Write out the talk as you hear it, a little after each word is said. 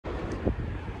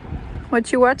What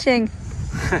you watching?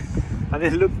 And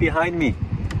then look behind me.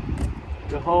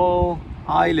 The whole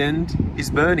island is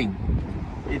burning.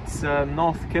 It's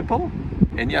North Keppel.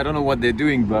 And yeah, I don't know what they're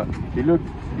doing, but if you look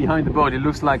behind the boat, it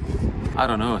looks like, I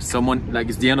don't know, someone, like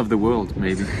it's the end of the world,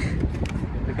 maybe.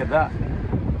 Look at that.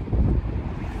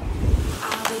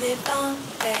 I'll live on,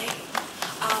 babe.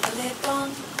 I'll live on,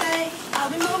 babe. I'll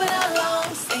be moving along,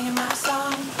 singing my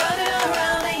song, running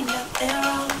around, ain't nothing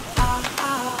wrong.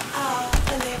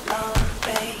 I'll live long,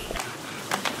 babe.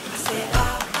 I said,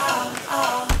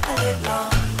 I'll live long,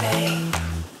 babe.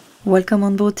 Welcome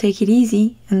on board Take It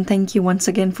Easy, and thank you once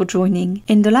again for joining.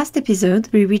 In the last episode,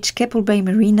 we reached Keppel Bay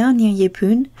Marina near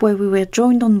Yeppoon, where we were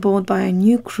joined on board by our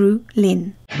new crew,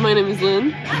 Lynn. My name is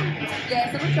Lynn.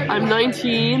 I'm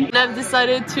 19 and I've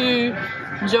decided to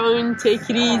join Take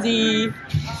It Easy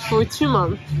for 2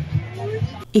 months.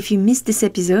 If you missed this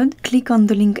episode, click on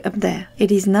the link up there.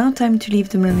 It is now time to leave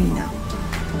the marina.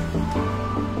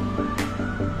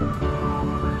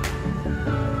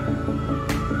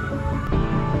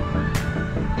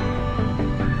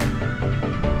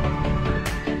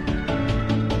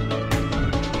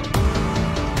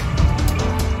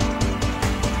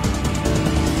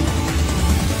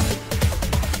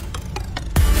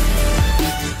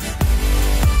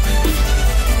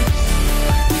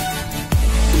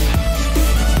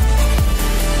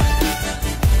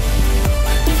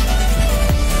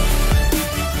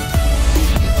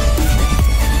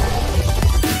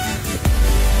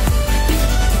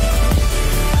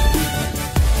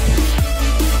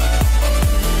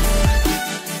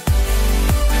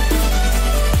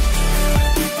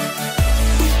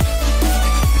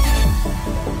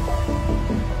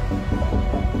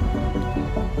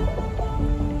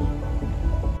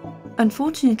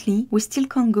 Unfortunately, we still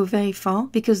can't go very far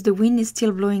because the wind is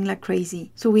still blowing like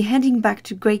crazy. So we're heading back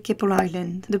to Great Keppel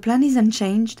Island. The plan is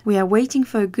unchanged. We are waiting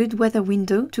for a good weather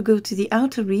window to go to the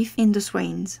outer reef in the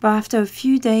Swains. But after a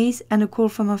few days and a call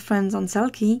from our friends on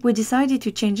Salkey, we decided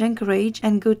to change anchorage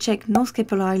and go check North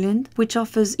Keppel Island, which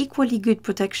offers equally good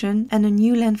protection and a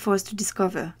new land for us to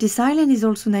discover. This island is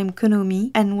also named Konomi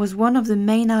and was one of the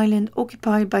main islands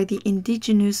occupied by the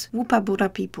indigenous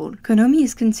Wupabura people. Konomi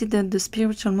is considered the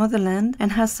spiritual motherland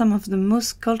and has some of the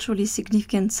most culturally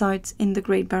significant sites in the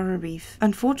Great Barrier Reef.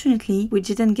 Unfortunately, we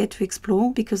didn't get to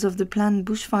explore because of the planned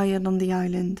bushfire on the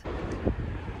island.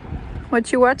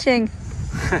 What you watching?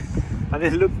 And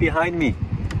then look behind me.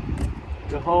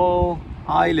 The whole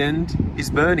island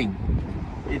is burning.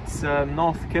 It's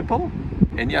North Keppel.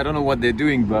 And yeah, I don't know what they're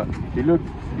doing, but if you look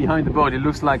behind the boat, it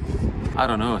looks like, I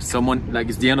don't know, someone, like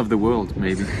it's the end of the world,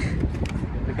 maybe.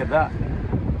 Look at that.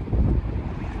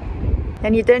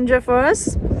 Any danger for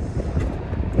us?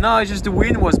 No, it's just the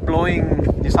wind was blowing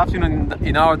this afternoon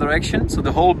in our direction, so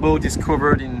the whole boat is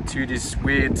covered into this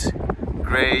weird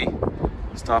grey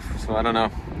stuff, so I don't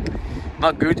know.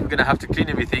 Not good, we're gonna have to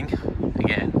clean everything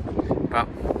again. But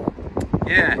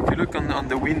yeah, if you look on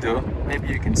the window, maybe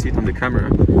you can see it on the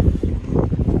camera.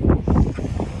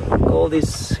 All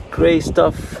this grey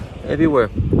stuff everywhere.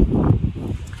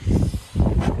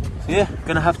 So yeah,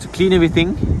 gonna have to clean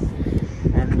everything,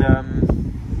 and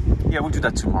yeah, we'll do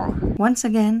that tomorrow. Once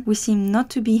again, we seem not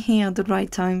to be here at the right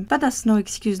time, but that's no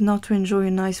excuse not to enjoy a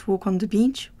nice walk on the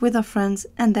beach with our friends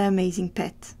and their amazing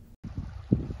pet.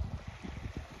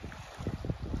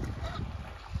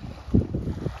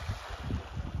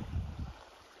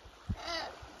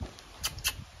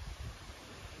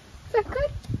 Is that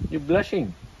good? You're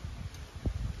blushing.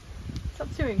 Stop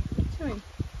chewing. Stop chewing.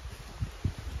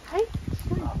 Hey?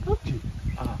 Look.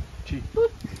 Gee.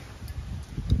 Look.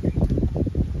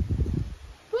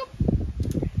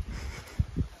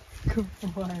 Good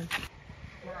boy.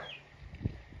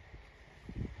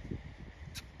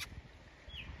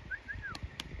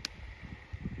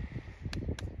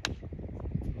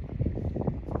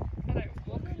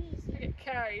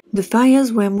 The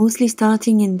fires were mostly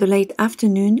starting in the late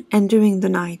afternoon and during the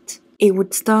night. It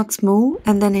would start small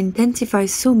and then intensify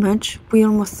so much we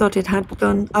almost thought it had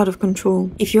gone out of control.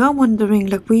 If you are wondering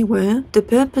like we were, the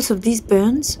purpose of these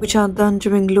burns, which are done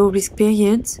during low-risk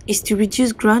periods, is to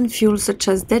reduce ground fuel such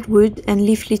as dead wood and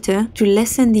leaf litter to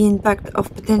lessen the impact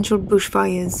of potential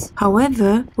bushfires.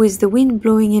 However, with the wind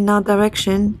blowing in our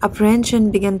direction,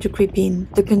 apprehension began to creep in.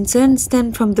 The concern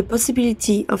stemmed from the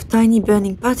possibility of tiny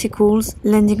burning particles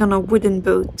landing on our wooden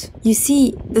boat. You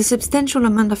see, the substantial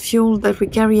amount of fuel that we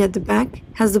carry at the back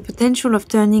has the potential of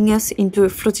turning us into a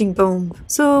floating bomb.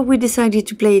 So we decided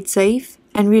to play it safe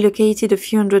and relocated a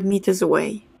few hundred meters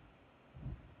away.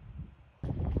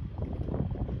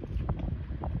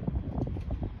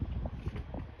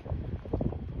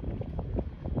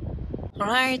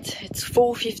 Alright, it's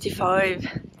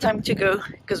 4:55. time to go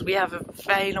because we have a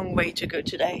very long way to go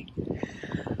today.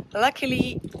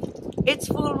 Luckily, it's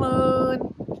full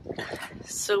moon,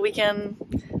 so we can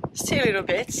see a little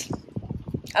bit.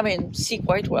 I mean, see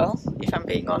quite well, if I'm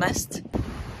being honest.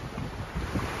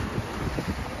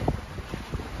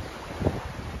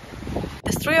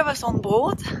 There's 3 of us on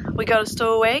board. We got a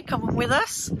stowaway coming with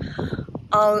us.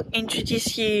 I'll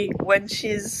introduce you when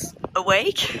she's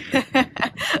awake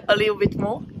a little bit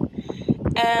more.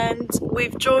 And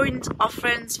we've joined our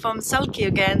friends from Selkie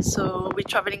again, so we're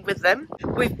traveling with them.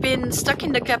 We've been stuck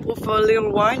in the Keppel for a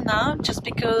little while now, just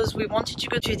because we wanted to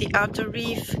go to the outer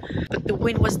reef, but the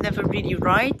wind was never really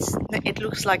right. It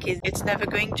looks like it's never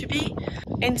going to be.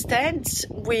 Instead,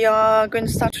 we are going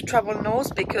to start to travel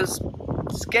north because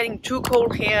it's getting too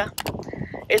cold here.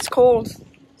 It's cold.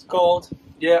 It's cold.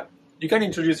 Yeah. You can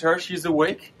introduce her. She's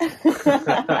awake.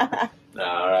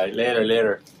 Alright,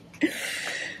 later.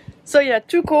 So yeah,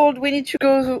 too cold, we need to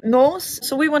go north.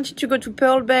 So we wanted to go to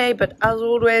Pearl Bay, but as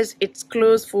always, it's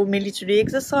closed for military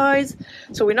exercise.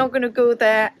 So we're not going to go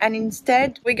there. And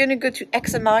instead, we're going to go to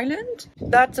Hexham Island.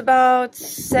 That's about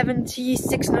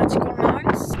 76 nautical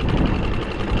miles.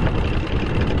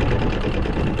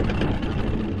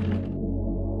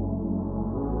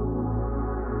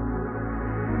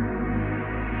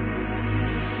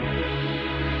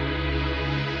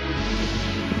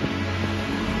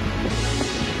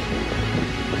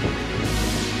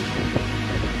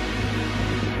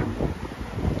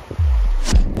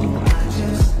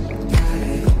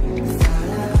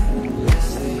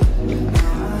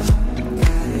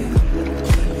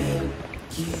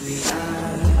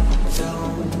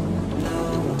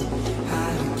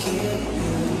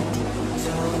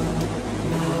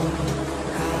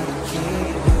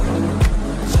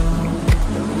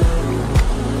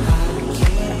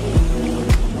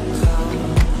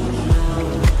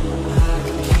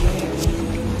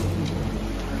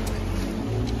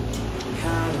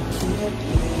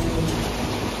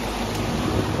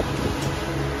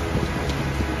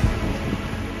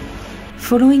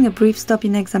 Following a brief stop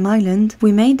in Hexham Island,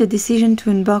 we made the decision to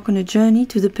embark on a journey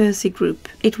to the Percy group.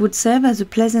 It would serve as a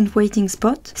pleasant waiting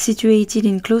spot, situated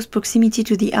in close proximity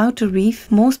to the outer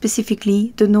reef, more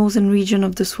specifically the northern region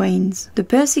of the Swains. The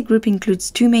Percy group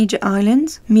includes 2 major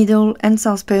islands, Middle and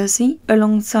South Percy,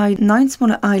 alongside 9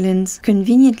 smaller islands,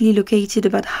 conveniently located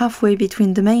about halfway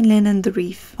between the mainland and the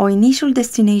reef. Our initial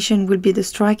destination will be the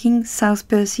striking South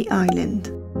Percy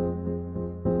Island.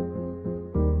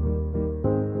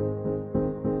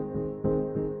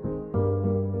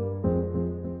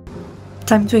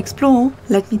 Time to explore.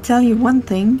 Let me tell you one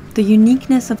thing, the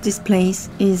uniqueness of this place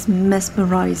is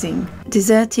mesmerizing.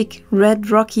 Desertic, red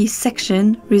rocky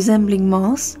section resembling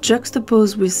Mars,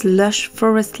 juxtaposed with lush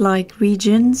forest-like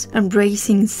regions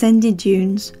embracing sandy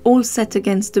dunes, all set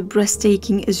against the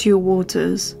breathtaking azure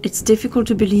waters. It's difficult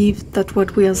to believe that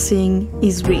what we are seeing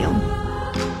is real.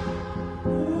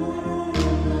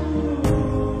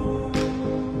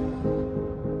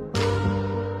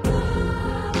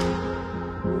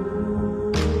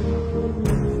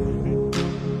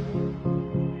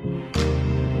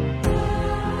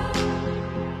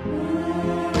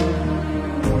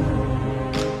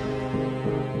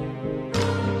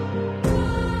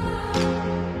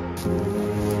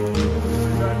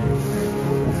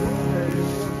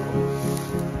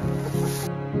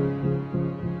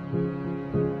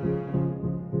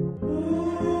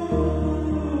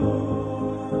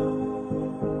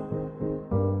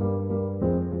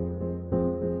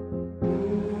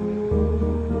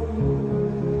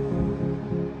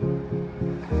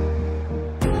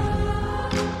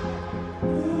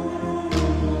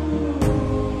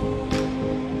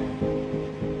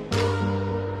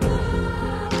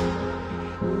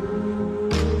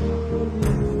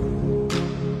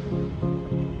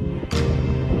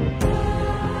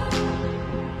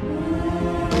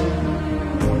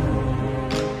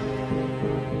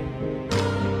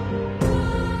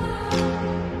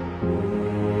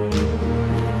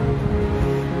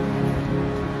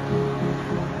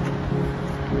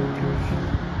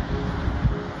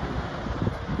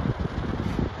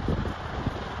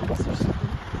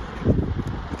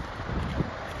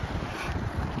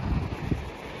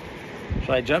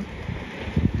 Shall I jump?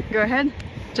 Go ahead,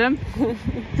 jump.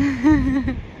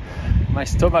 My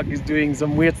stomach is doing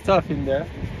some weird stuff in there.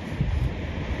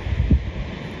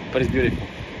 But it's beautiful.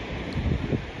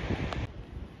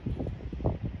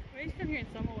 We just come here in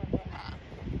summer one.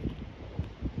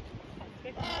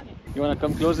 You wanna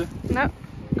come closer? No.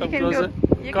 Come you can closer. Go.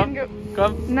 You come. can go.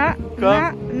 Come. No.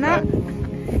 Come. No. No.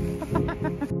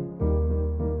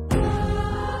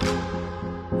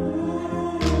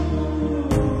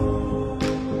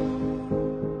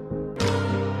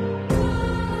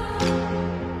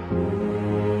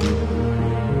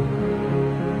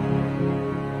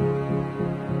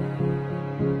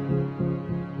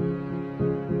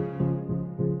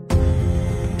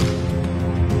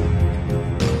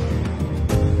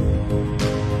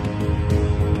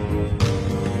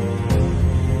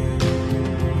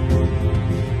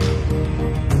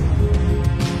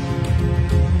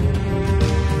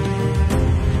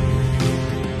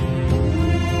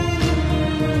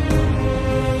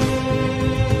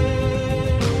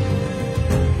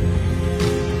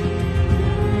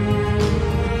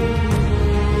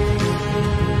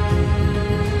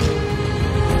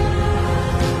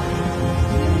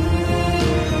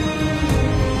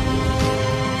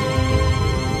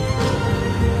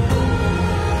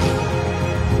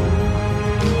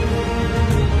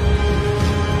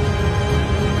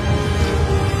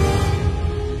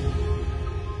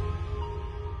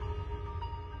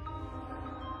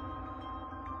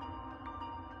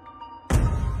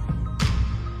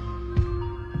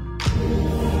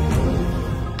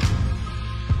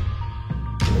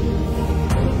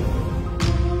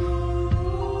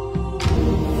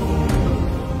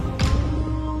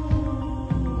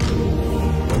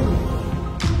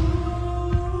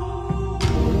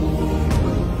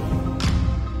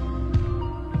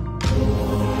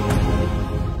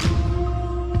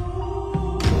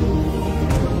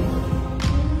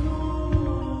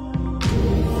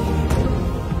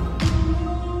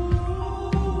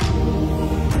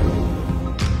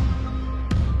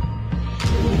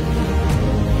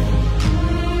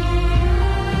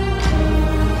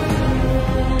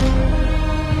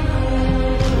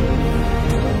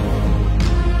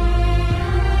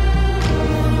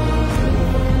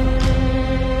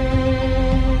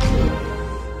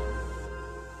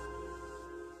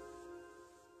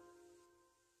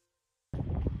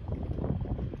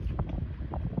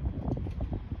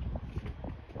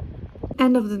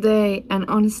 End of the day, and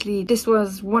honestly, this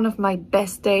was one of my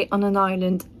best days on an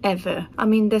island ever. I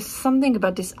mean, there's something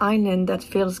about this island that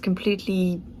feels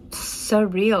completely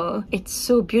surreal. It's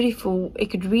so beautiful. It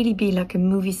could really be like a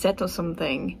movie set or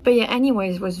something. But yeah,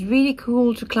 anyways, it was really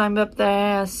cool to climb up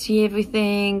there, see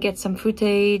everything, get some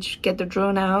footage, get the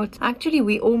drone out. Actually,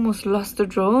 we almost lost the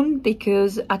drone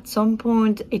because at some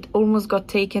point it almost got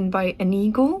taken by an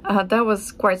eagle. That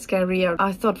was quite scary.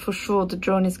 I thought for sure the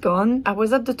drone is gone. I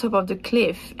was at the top of the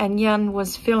cliff and Jan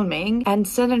was filming, and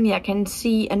suddenly I can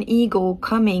see an eagle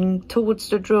coming towards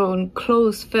the drone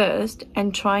close first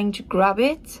and trying to grab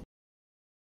it.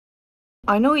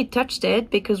 I know he touched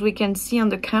it because we can see on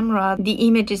the camera the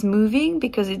image is moving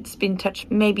because it's been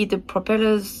touched. Maybe the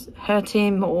propellers hurt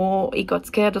him or he got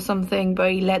scared or something,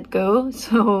 but he let go.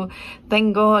 So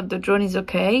thank God the drone is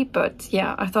okay. But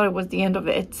yeah, I thought it was the end of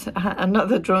it.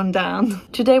 Another drone down.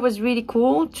 Today was really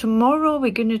cool. Tomorrow we're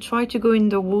going to try to go in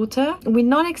the water. We're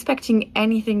not expecting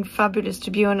anything fabulous,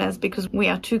 to be honest, because we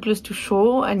are too close to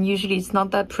shore and usually it's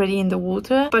not that pretty in the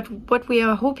water. But what we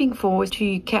are hoping for is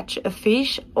to catch a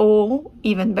fish, or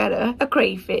even better, a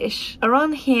crayfish.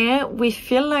 Around here we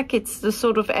feel like it's the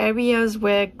sort of areas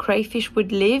where crayfish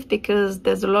would live because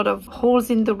there's a lot of holes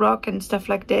in the rock and stuff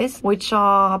like this, which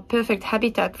are perfect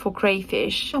habitat for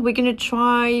crayfish. We're gonna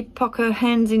try poke our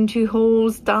hands into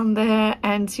holes down there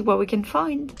and see what we can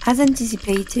find. As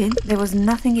anticipated, there was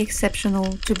nothing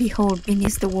exceptional to behold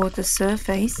beneath the water's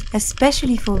surface,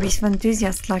 especially for reef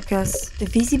enthusiasts like us. The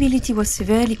visibility was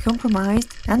severely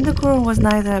compromised and the coral was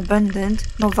neither abundant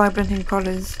nor vibrant in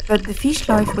colors, but the fish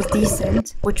life was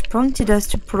decent, which prompted us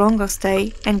to prolong our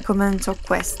stay and commence our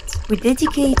quest. We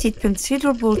dedicated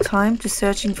considerable time to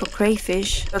searching for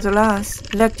crayfish, but alas,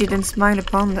 luck didn't smile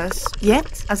upon us.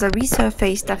 Yet, as I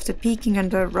resurfaced after peeking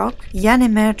under a rock, Jan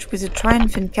emerged with a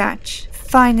triumphant catch.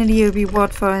 Finally a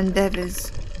reward for our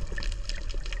endeavors.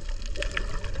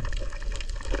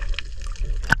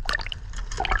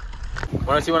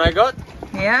 Wanna see what I got?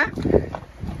 Yeah?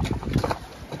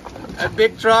 A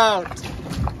big trout.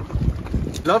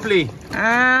 Lovely.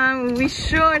 We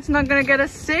sure it's not gonna get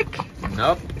us sick?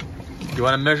 Nope. You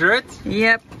wanna measure it?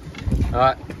 Yep.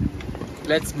 Alright.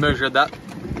 Let's measure that.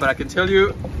 But I can tell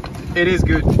you, it is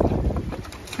good.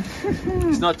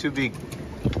 It's not too big.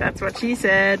 That's what she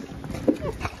said.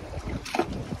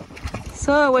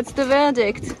 So, what's the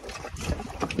verdict?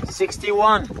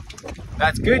 61.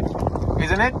 That's good,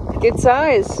 isn't it? Good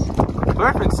size.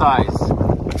 Perfect size.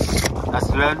 That's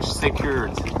lunch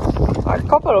secured. A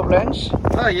couple of lunch.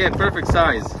 Oh yeah, perfect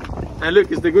size. And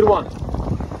look, it's the good one.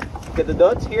 Get the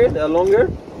dots here, they're longer.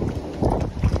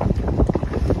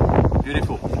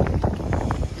 Beautiful.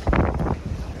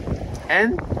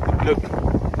 And look,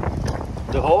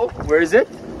 the hole, where is it?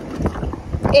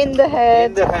 In the head.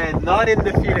 In the hand, not in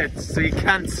the fillet, so you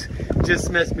can't just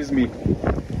mess with me.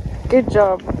 Good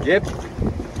job. Yep.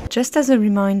 Just as a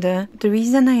reminder, the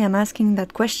reason I am asking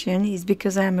that question is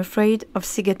because I am afraid of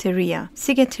ciguatera.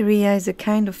 Ciguatera is a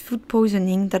kind of food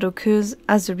poisoning that occurs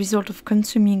as a result of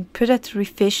consuming predatory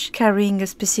fish carrying a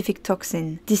specific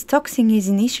toxin. This toxin is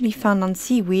initially found on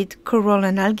seaweed, coral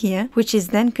and algae, which is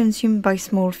then consumed by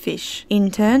small fish. In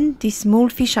turn, these small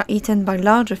fish are eaten by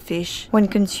larger fish. When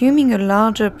consuming a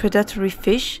larger predatory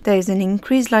fish, there is an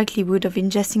increased likelihood of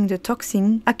ingesting the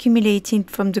toxin accumulating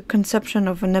from the consumption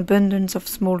of an abundance of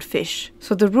small fish.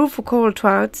 So the rule for coral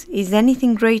trout is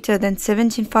anything greater than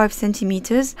 75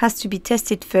 centimeters has to be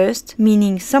tested first,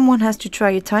 meaning someone has to try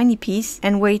a tiny piece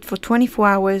and wait for 24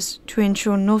 hours to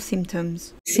ensure no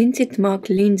symptoms. Since it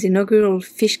marked Lynn's inaugural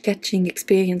fish catching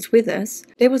experience with us,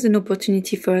 there was an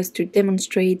opportunity for us to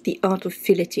demonstrate the art of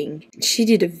filleting. She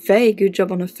did a very good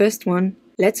job on her first one.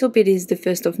 Let's hope it is the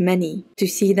first of many. To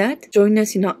see that, join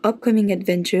us in our upcoming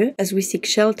adventure as we seek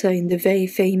shelter in the very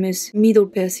famous Middle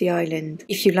Percy Island.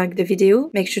 If you liked the video,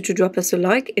 make sure to drop us a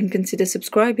like and consider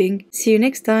subscribing. See you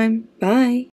next time.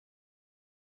 Bye!